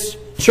this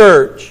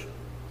church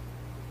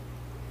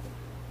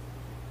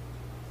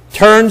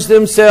turns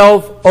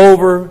themselves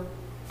over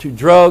to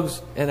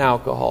drugs and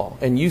alcohol.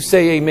 And you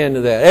say amen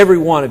to that. Every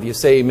one of you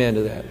say amen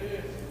to that.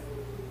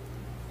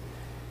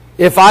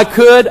 If I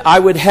could, I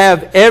would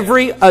have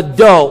every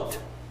adult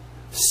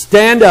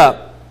stand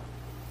up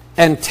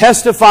and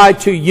testify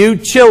to you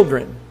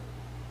children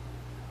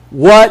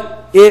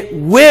what it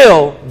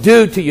will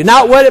do to you.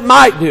 Not what it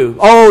might do.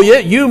 Oh,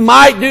 you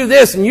might do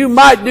this and you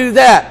might do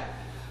that.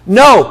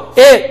 No,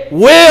 it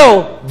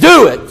will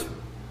do it.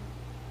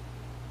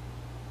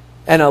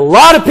 And a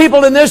lot of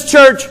people in this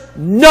church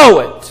know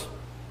it.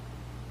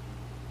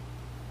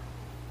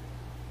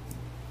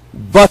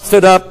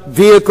 Busted up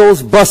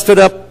vehicles, busted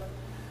up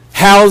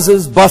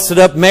houses, busted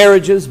up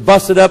marriages,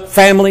 busted up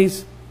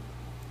families,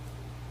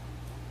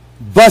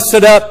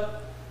 busted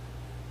up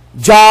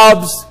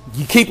jobs.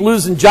 You keep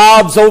losing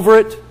jobs over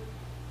it.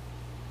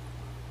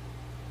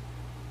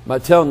 Am I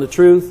telling the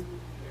truth?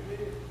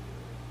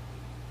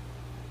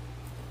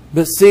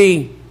 But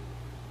see,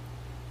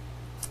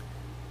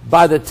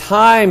 by the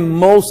time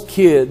most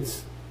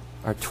kids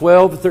are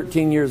 12 to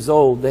 13 years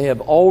old, they have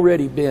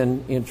already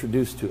been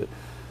introduced to it.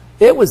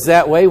 It was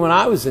that way when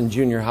I was in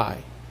junior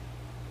high.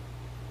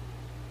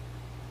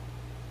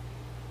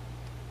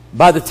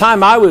 By the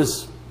time I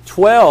was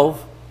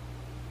 12,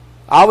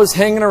 I was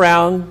hanging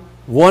around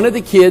one of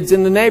the kids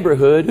in the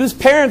neighborhood whose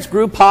parents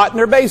grew pot in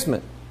their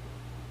basement.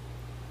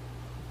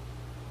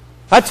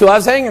 That's who I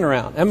was hanging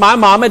around. And my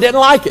mama didn't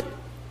like it.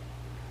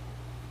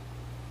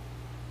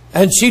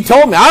 And she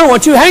told me, I don't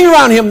want you hanging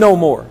around him no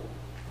more.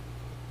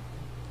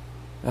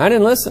 I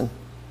didn't listen.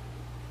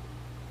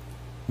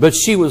 But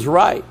she was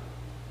right.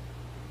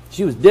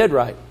 She was dead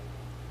right.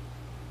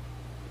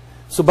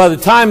 So by the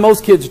time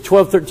most kids are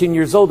 12, 13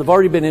 years old, they've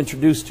already been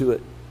introduced to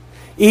it.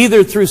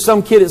 Either through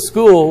some kid at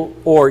school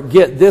or,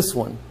 get this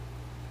one,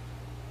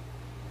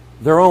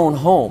 their own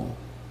home.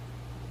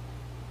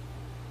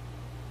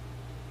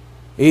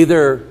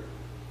 Either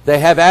they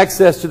have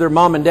access to their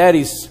mom and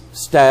daddy's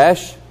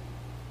stash,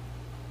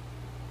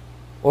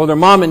 or their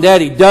mom and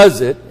daddy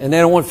does it, and they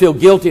don't want to feel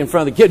guilty in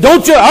front of the kid.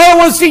 Don't you? I don't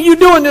want to see you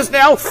doing this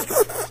now.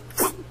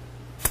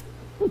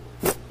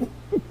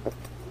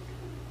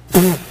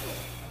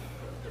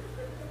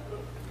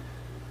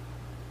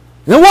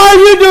 Then why are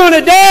you doing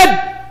it,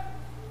 Dad?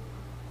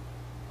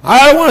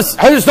 I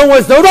just don't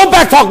want to. No, don't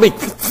backtalk me.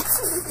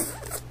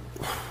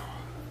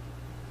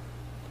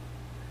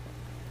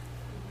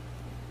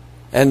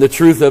 And the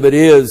truth of it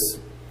is,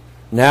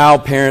 now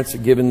parents are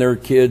giving their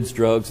kids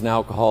drugs and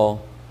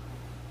alcohol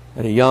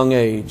at a young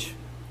age,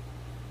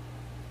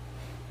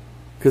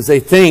 because they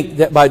think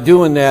that by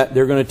doing that,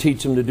 they're going to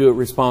teach them to do it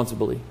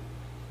responsibly.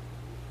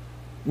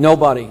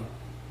 Nobody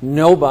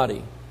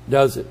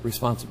does it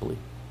responsibly.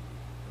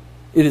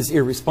 It is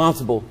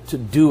irresponsible to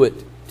do it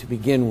to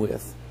begin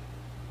with.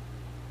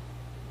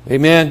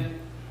 Amen.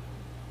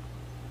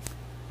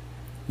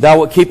 Thou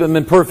wilt keep him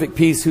in perfect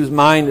peace whose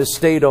mind is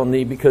stayed on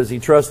thee, because he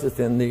trusteth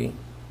in thee.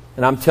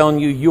 And I'm telling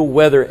you, you'll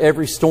weather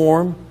every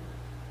storm.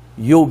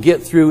 You'll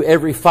get through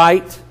every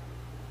fight.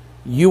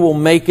 You will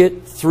make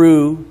it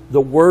through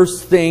the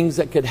worst things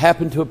that could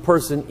happen to a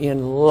person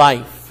in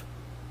life,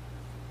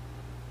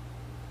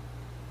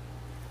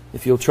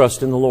 if you'll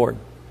trust in the Lord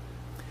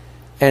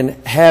and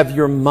have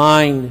your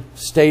mind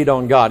stayed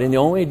on God. And the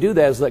only way to do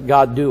that is let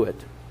God do it.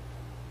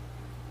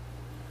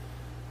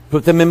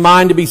 Put them in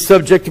mind to be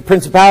subject to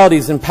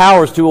principalities and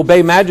powers, to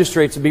obey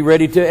magistrates, and be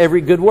ready to every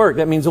good work.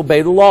 That means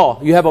obey the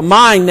law. You have a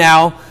mind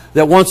now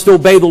that wants to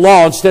obey the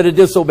law instead of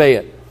disobey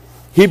it.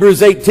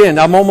 Hebrews 8:10,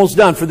 I'm almost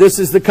done. For this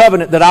is the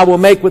covenant that I will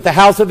make with the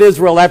house of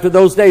Israel after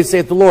those days,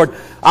 saith the Lord.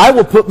 I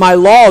will put my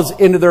laws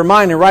into their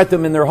mind and write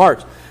them in their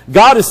hearts.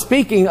 God is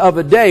speaking of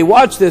a day,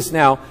 watch this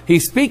now,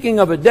 He's speaking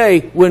of a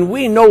day when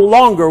we no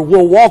longer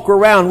will walk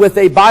around with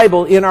a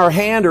Bible in our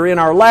hand or in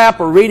our lap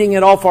or reading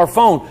it off our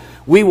phone.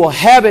 We will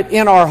have it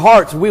in our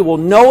hearts. We will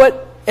know it,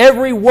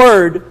 every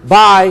word,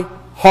 by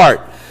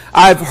heart.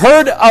 I've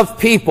heard of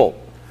people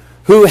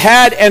who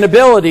had an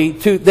ability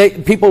to,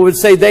 people would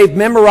say they've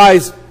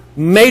memorized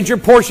major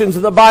portions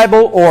of the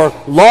Bible or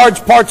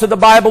large parts of the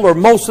Bible or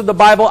most of the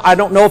Bible. I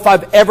don't know if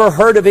I've ever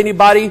heard of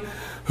anybody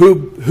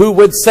who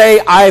would say,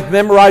 I've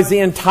memorized the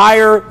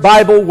entire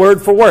Bible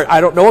word for word. I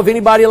don't know of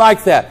anybody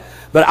like that.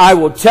 But I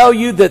will tell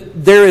you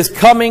that there is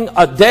coming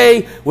a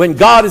day when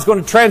God is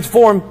going to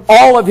transform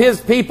all of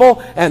His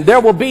people, and there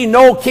will be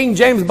no King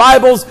James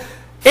Bibles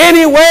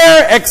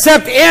anywhere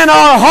except in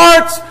our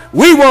hearts.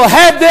 We will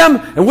have them,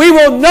 and we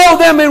will know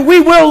them, and we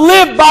will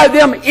live by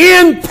them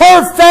in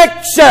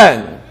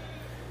perfection.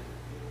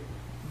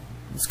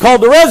 It's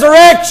called the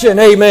resurrection,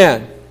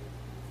 amen.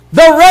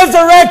 The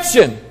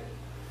resurrection.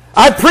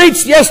 I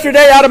preached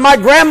yesterday out of my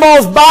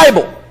grandma's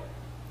Bible.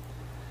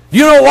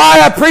 You know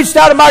why I preached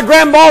out of my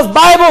grandma's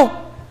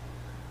Bible?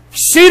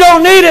 She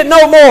don't need it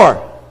no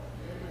more.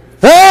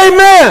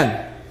 Amen.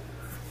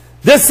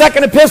 This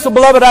second epistle,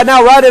 beloved, I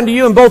now write unto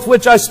you, in both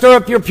which I stir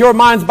up your pure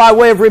minds by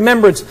way of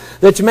remembrance,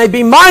 that you may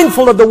be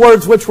mindful of the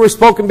words which were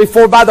spoken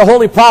before by the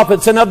holy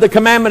prophets, and of the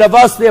commandment of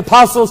us, the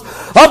apostles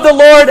of the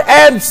Lord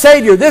and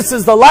Savior. This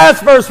is the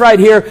last verse right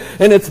here,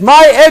 and it's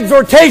my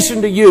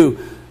exhortation to you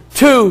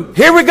to,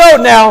 here we go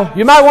now,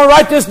 you might want to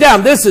write this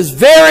down. This is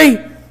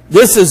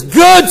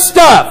good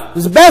stuff.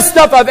 This is the best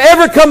stuff I've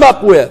ever come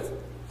up with.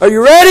 Are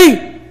you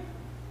ready?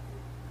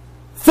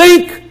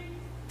 Think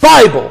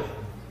Bible.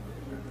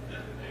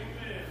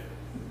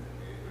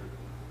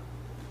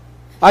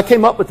 I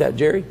came up with that,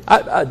 Jerry.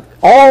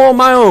 All on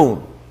my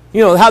own.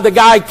 You know how the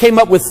guy came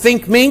up with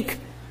Think Mink?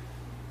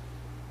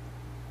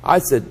 I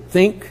said,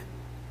 Think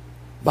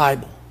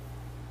Bible.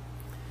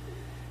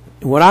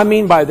 And what I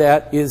mean by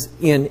that is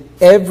in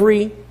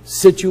every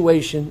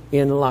situation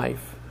in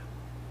life.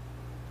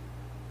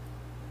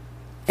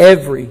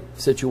 Every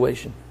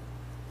situation.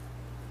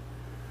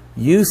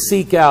 You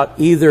seek out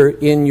either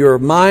in your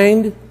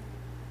mind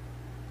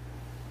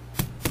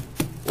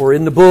or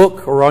in the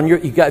book or on your,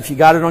 if you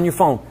got it on your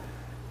phone.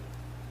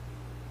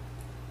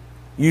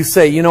 You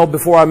say, you know,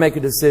 before I make a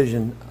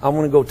decision, I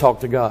want to go talk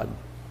to God.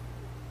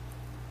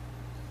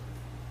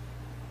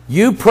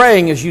 You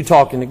praying is you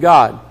talking to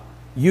God.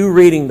 You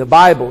reading the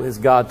Bible is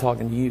God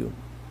talking to you.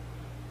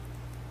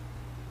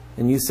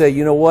 And you say,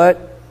 you know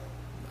what?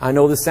 I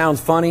know this sounds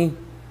funny,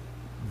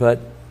 but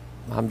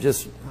I'm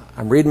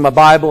reading my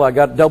Bible. I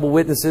got double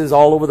witnesses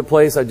all over the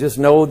place. I just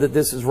know that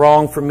this is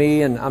wrong for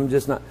me, and I'm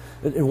just not.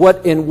 In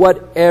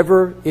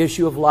whatever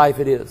issue of life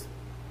it is,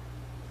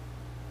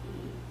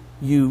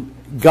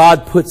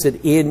 God puts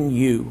it in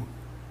you.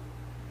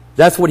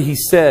 That's what He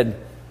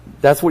said.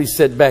 That's what He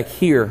said back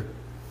here.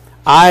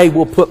 I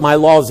will put my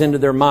laws into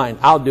their mind.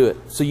 I'll do it.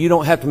 So you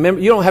don't have to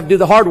you don't have to do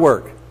the hard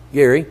work,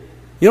 Gary.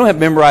 You don't have to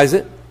memorize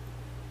it.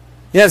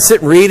 You have to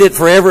sit and read it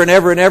forever and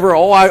ever and ever.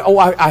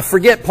 I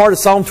forget part of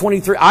Psalm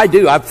 23. I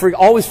do.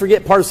 Always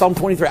forget part of Psalm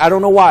 23. I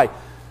don't know why.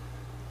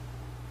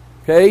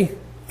 Okay?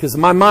 Because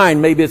in my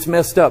mind, maybe it's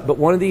messed up. But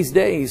one of these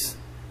days,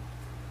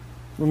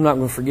 I'm not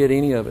going to forget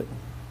any of it.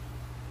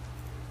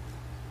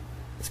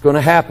 It's going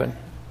to happen.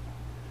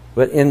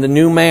 But in the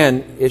new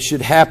man, it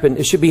should happen.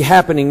 It should be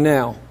happening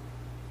now.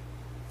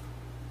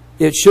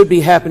 It should be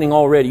happening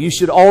already. You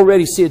should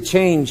already see a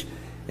change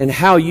in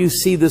how you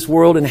see this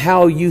world and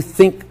how you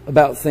think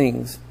about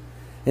things.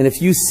 And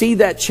if you see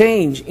that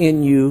change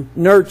in you,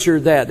 nurture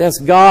that. That's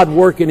God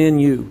working in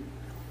you.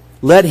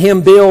 Let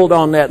Him build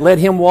on that. Let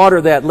Him water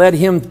that. Let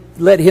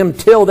Him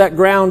till that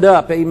ground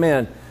up.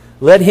 Amen.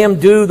 Let Him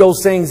do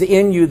those things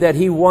in you that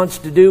He wants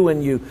to do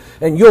in you.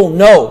 And you'll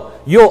know.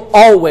 You'll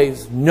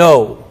always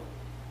know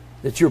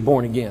that you're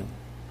born again.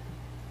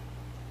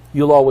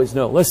 You'll always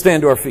know. Let's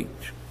stand to our feet.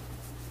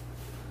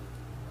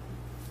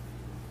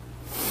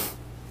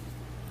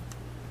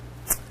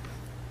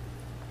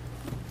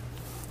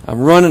 I'm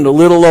running a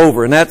little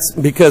over, and that's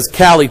because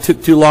Callie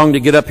took too long to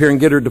get up here and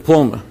get her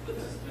diploma.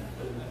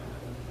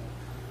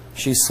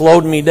 She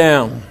slowed me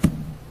down.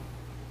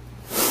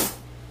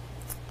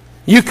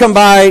 You come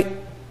by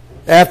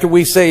after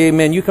we say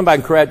amen. You come by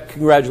and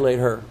congratulate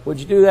her. Would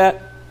you do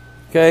that?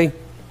 Okay.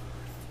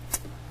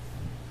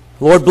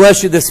 Lord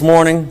bless you this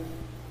morning.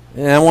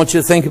 And I want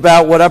you to think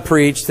about what I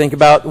preached. Think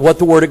about what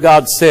the Word of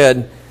God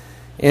said.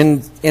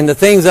 And the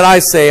things that I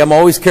say, I'm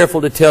always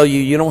careful to tell you,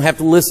 you don't have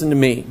to listen to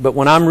me. But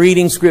when I'm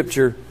reading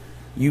Scripture,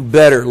 you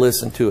better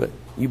listen to it.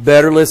 You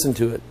better listen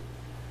to it.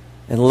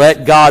 And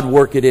let God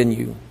work it in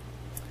you.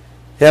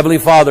 Heavenly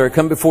Father, I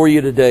come before you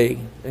today.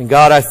 And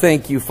God, I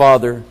thank you,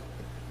 Father,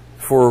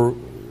 for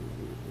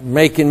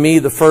making me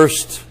the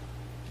first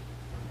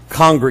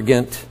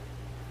congregant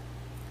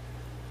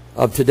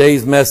of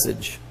today's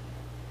message.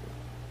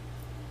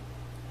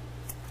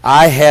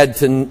 I had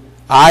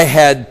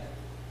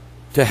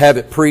to have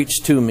it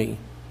preached to me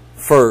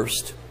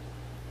first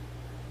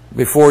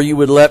before you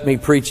would let me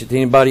preach it to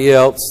anybody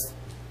else.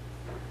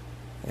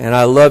 And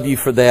I love you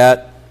for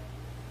that.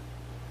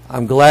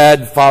 I'm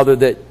glad, Father,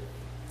 that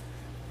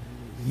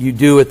you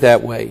do it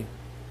that way.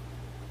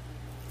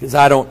 Because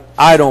I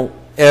don't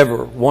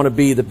ever want to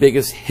be the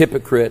biggest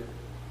hypocrite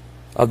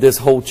of this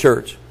whole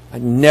church. I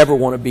never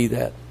want to be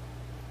that.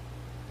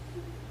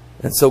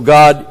 And so,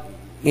 God,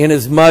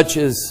 inasmuch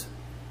as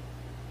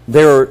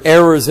there are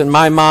errors in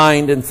my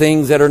mind and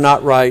things that are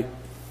not right,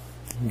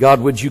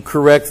 God, would you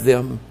correct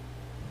them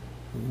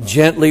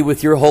gently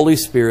with your Holy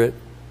Spirit?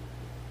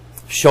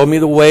 Show me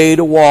the way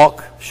to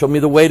walk. Show me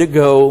the way to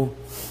go.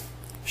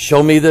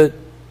 Show me the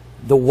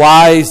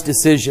wise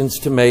decisions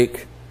to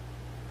make.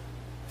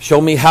 Show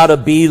me how to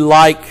be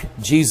like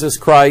Jesus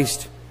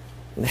Christ,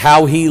 and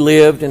how He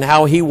lived and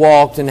how He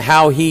walked and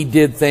how He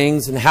did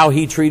things and how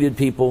He treated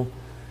people,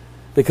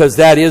 because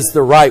that is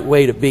the right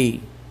way to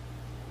be.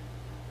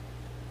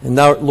 And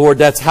Lord,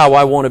 that's how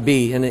I want to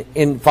be.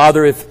 And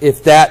Father,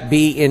 if that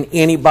be in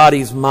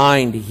anybody's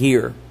mind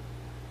here,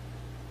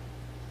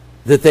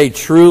 that they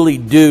truly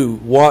do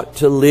want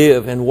to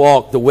live and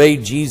walk the way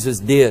Jesus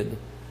did,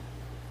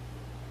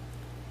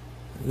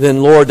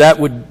 then Lord, that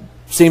would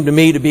seem to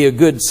me to be a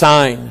good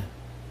sign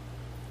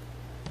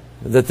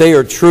that they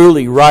are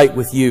truly right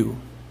with you.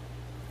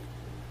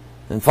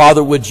 And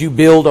Father, would you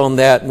build on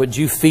that? Would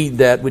you feed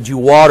that? Would you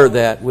water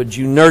that? Would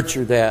you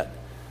nurture that?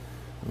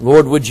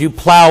 Lord, would you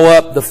plow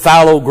up the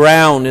fallow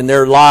ground in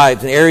their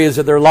lives, in areas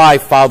of their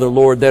life, Father,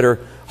 Lord, that are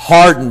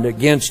hardened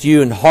against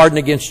you and hardened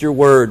against your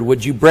word?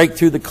 Would you break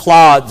through the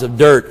clods of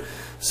dirt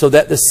so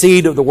that the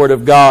seed of the word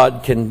of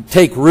God can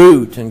take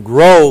root and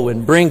grow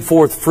and bring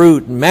forth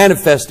fruit and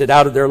manifest it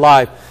out of their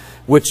life,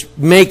 which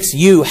makes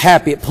you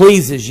happy. It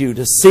pleases you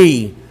to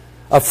see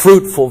a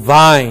fruitful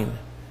vine.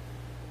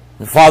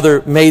 And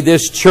Father, may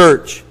this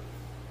church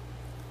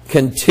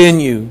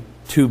continue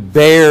to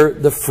bear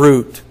the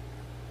fruit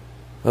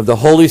of the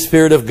Holy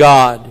Spirit of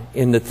God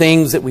in the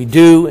things that we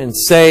do and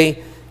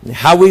say, and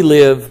how we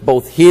live,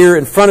 both here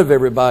in front of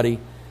everybody,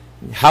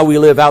 and how we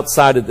live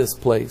outside of this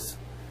place.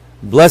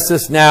 Bless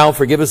us now.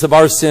 Forgive us of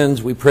our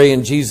sins, we pray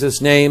in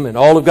Jesus' name. And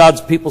all of God's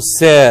people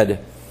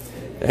said,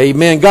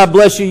 Amen. God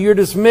bless you. You're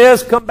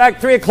dismissed. Come back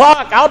 3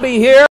 o'clock. I'll be here.